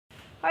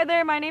Hi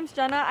there, my name's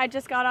Jenna. I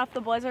just got off the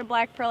Blizzard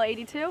Black Pearl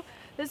 82.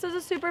 This is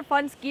a super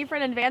fun ski for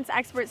an advanced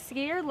expert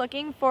skier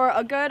looking for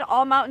a good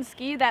all-mountain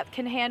ski that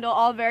can handle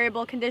all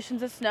variable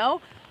conditions of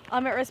snow. It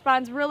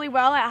responds really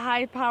well at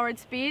high-powered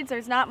speeds.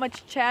 There's not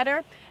much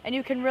chatter, and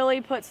you can really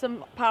put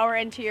some power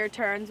into your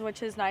turns,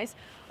 which is nice.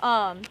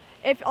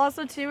 It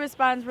also too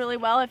responds really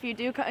well if you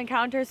do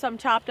encounter some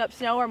chopped up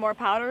snow or more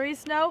powdery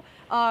snow.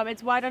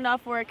 It's wide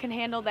enough where it can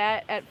handle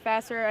that at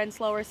faster and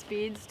slower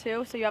speeds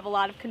too, so you have a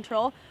lot of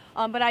control.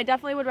 But I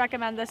definitely would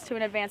recommend this to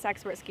an advanced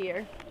expert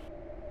skier.